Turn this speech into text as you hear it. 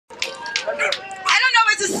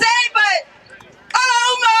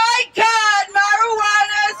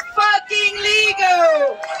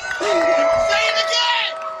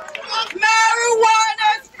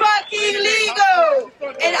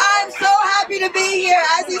to be here.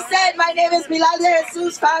 As he said, my name is Pilar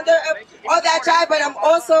DeJesus, founder of All That Jive, but I'm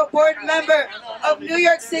also a board member of New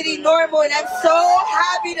York City Normal, and I'm so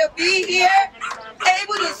happy to be here,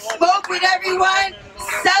 able to smoke with everyone,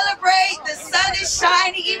 celebrate. The sun is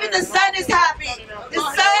shining, even the sun is happy. The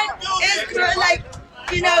sun is like,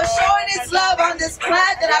 you know, showing its love on this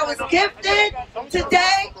plant that I was gifted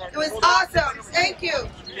today. It was awesome. Thank you.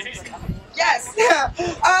 Yes.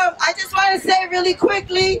 I just want to say really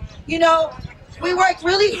quickly, you know, we worked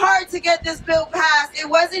really hard to get this bill passed. It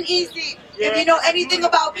wasn't easy. If you know anything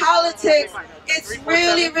about politics, it's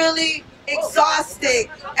really, really exhausting.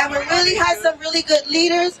 And we really had some really good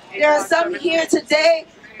leaders. There are some here today,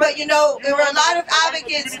 but you know, there were a lot of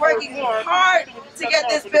advocates working hard to get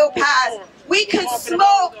this bill passed. We could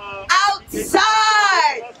smoke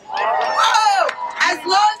outside. Whoa! As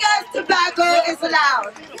long as tobacco is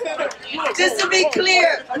allowed. Just to be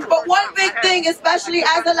clear. But one big thing, especially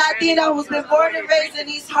as a Latina who's been born and raised in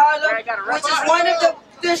East Harlem, which is one of the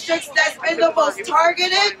districts that's been the most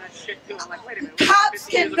targeted, cops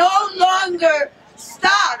can no longer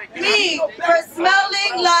stop me for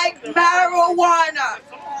smelling like marijuana.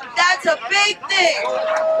 That's a big thing.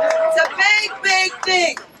 It's a big, big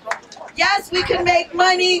thing. Yes, we can make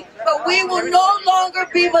money, but we will no longer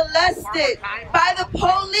be molested by the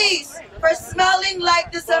police for smelling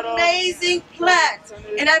like this amazing plant.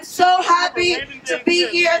 And I'm so happy to be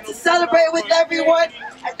here to celebrate with everyone.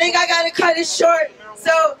 I think I got to cut it short.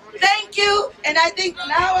 So thank you. And I think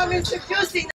now I'm introducing